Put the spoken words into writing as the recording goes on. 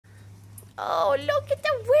Oh, look at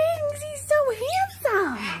the wings. He's so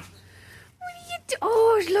handsome. What are you doing?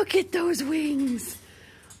 Oh, look at those wings.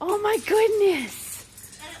 Oh, my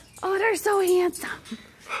goodness. Oh, they're so handsome.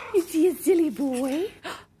 Is he a silly boy?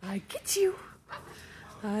 I get you.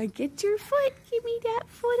 I get your foot. Give me that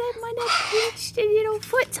foot. I'm gonna pinch the little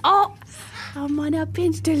foot. Oh, I'm gonna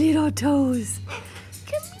pinch the little toes.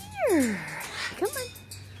 Come here. Come on.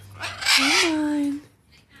 Come on.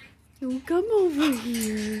 You come over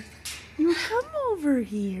here. You come over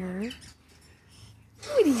here.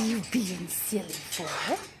 What are you being silly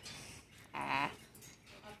for?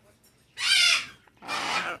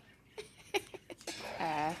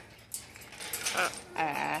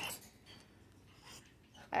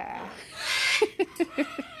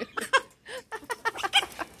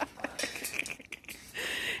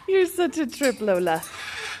 You're such a trip, Lola.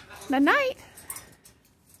 Night-night.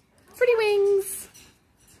 Pretty wings.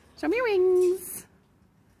 Show me your wings.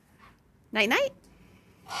 Night-night.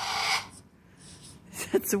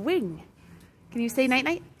 That's a wing. Can you say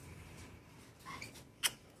night-night?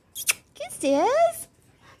 Kisses.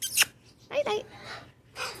 Night-night.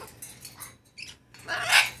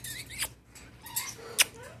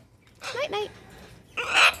 Night-night.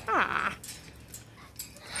 Ah.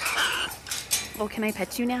 Oh, can I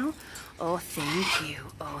pet you now? Oh, thank you.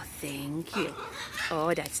 Oh, thank you.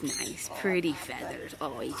 Oh, that's nice. Pretty feathers.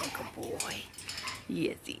 Oh, he's a good boy.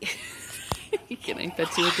 Yes, he is. Can I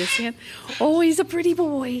pet you with this hand? Oh, he's a pretty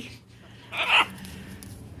boy.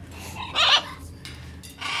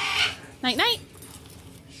 Night-night.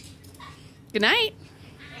 Good night.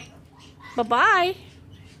 Bye-bye.